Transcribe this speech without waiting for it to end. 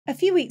A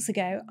few weeks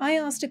ago, I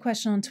asked a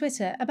question on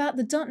Twitter about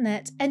the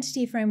 .NET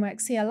Entity Framework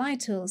CLI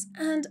tools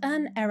and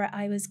an error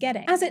I was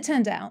getting. As it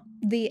turned out,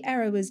 the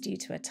error was due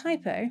to a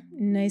typo,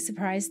 no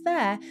surprise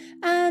there,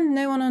 and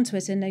no one on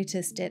Twitter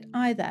noticed it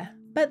either.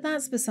 But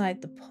that's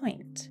beside the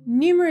point.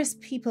 Numerous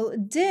people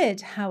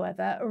did,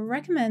 however,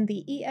 recommend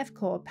the EF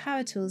Core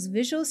PowerTools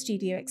Visual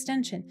Studio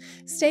extension,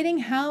 stating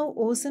how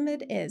awesome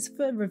it is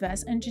for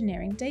reverse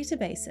engineering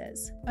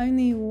databases.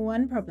 Only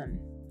one problem.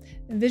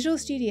 Visual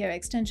Studio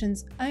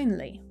extensions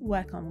only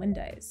work on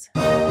Windows.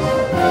 .NET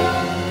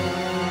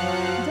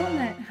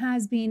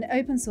has been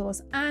open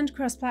source and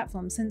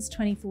cross-platform since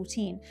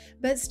 2014,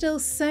 but still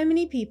so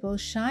many people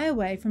shy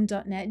away from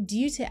 .NET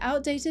due to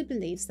outdated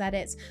beliefs that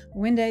it's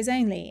Windows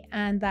only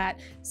and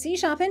that C#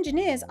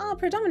 engineers are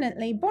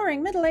predominantly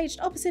boring, middle-aged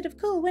opposite of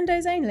cool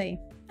Windows only.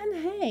 And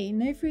hey,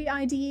 no free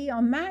IDE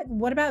on Mac,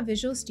 what about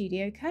Visual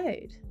Studio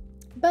Code?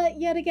 But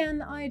yet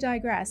again, I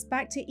digress,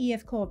 back to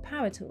EF Core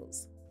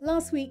PowerTools.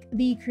 Last week,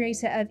 the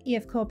creator of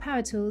EF Core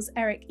PowerTools,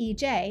 Eric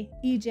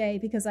EJ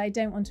because I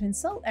don't want to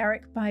insult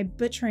Eric by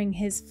butchering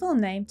his full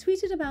name,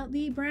 tweeted about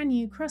the brand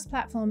new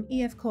cross-platform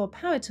EF Core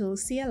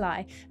PowerTools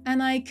CLI,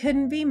 and I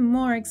couldn't be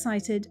more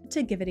excited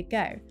to give it a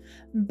go.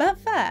 But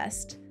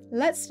first,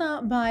 let's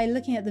start by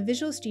looking at the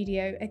Visual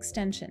Studio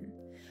extension.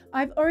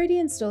 I've already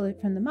installed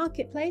it from the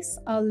marketplace.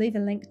 I'll leave a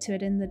link to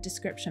it in the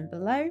description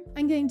below.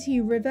 I'm going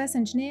to reverse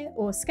engineer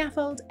or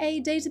scaffold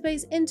a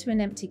database into an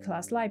empty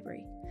class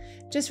library.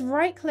 Just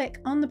right-click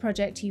on the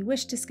project you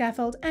wish to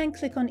scaffold and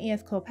click on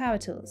EF Core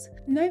PowerTools.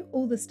 Note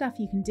all the stuff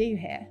you can do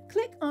here.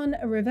 Click on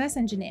Reverse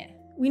Engineer.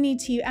 We need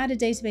to add a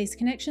database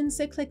connection,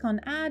 so click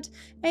on Add,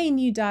 a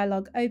new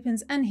dialog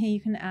opens, and here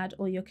you can add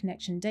all your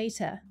connection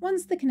data.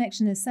 Once the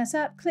connection is set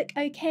up, click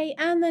OK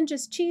and then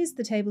just choose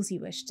the tables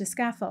you wish to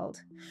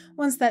scaffold.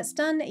 Once that's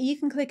done, you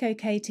can click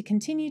OK to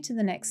continue to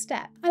the next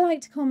step. I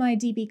like to call my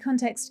DB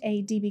context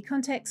a DB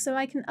context, so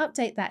I can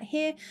update that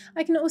here.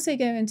 I can also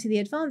go into the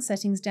advanced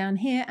settings down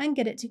here and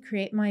get it to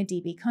create my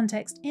DB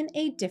context in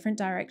a different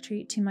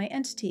directory to my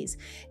entities.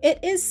 It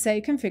is so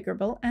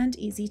configurable and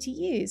easy to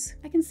use.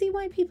 I can see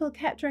why people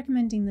kept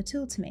recommending the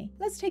tool to me.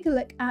 Let's take a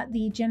look at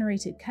the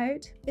generated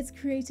code. It's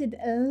created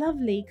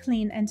lovely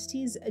clean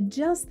entities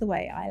just the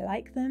way I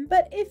like them,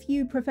 but if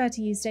you prefer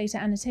to use data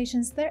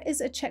annotations, there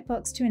is a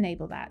checkbox to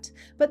enable that.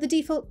 But the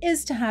default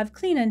is to have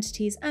clean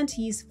entities and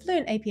to use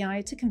Fluent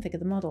API to configure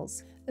the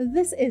models.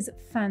 This is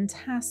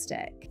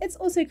fantastic. It's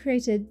also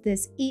created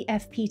this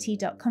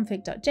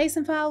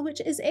efpt.config.json file, which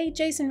is a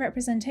JSON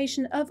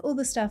representation of all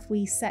the stuff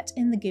we set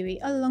in the GUI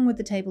along with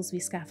the tables we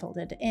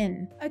scaffolded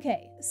in.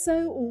 Okay,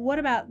 so what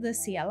about the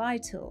CLI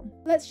tool?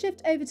 Let's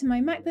shift over to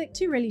my MacBook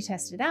to really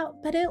test it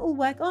out, but it will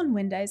work on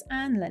Windows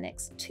and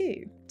Linux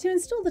too. To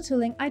install the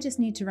tooling, I just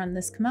need to run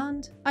this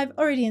command. I've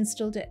already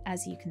installed it,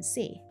 as you can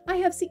see. I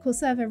have SQL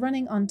Server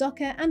running on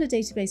Docker and a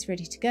database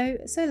ready to go,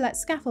 so let's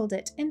scaffold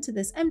it into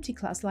this empty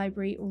class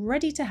library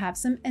ready to have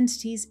some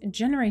entities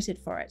generated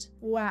for it.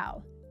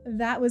 Wow.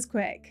 That was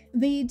quick.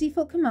 The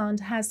default command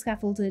has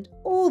scaffolded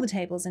all the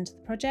tables into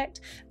the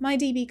project. My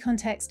DB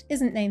context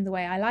isn't named the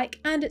way I like,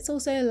 and it's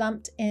also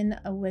lumped in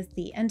with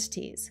the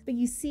entities. But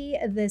you see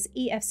this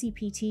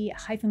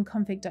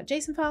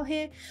efcpt-config.json file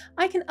here.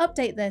 I can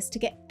update this to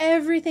get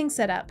everything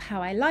set up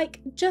how I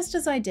like, just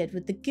as I did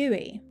with the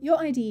GUI.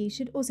 Your IDE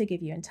should also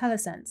give you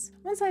IntelliSense.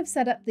 Once I've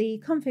set up the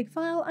config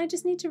file, I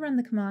just need to run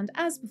the command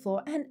as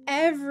before, and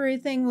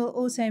everything will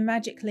auto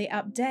magically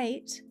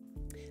update.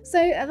 So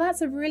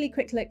that's a really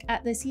quick look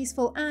at this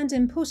useful and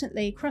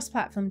importantly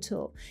cross-platform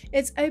tool.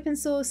 It's open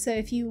source, so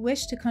if you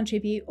wish to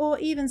contribute or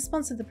even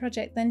sponsor the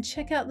project, then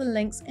check out the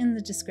links in the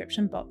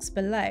description box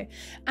below.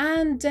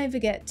 And don't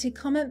forget to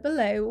comment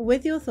below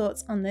with your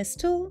thoughts on this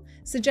tool,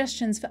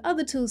 suggestions for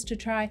other tools to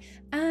try,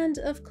 and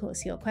of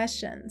course your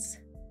questions.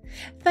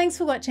 Thanks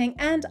for watching,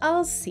 and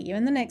I'll see you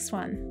in the next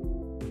one.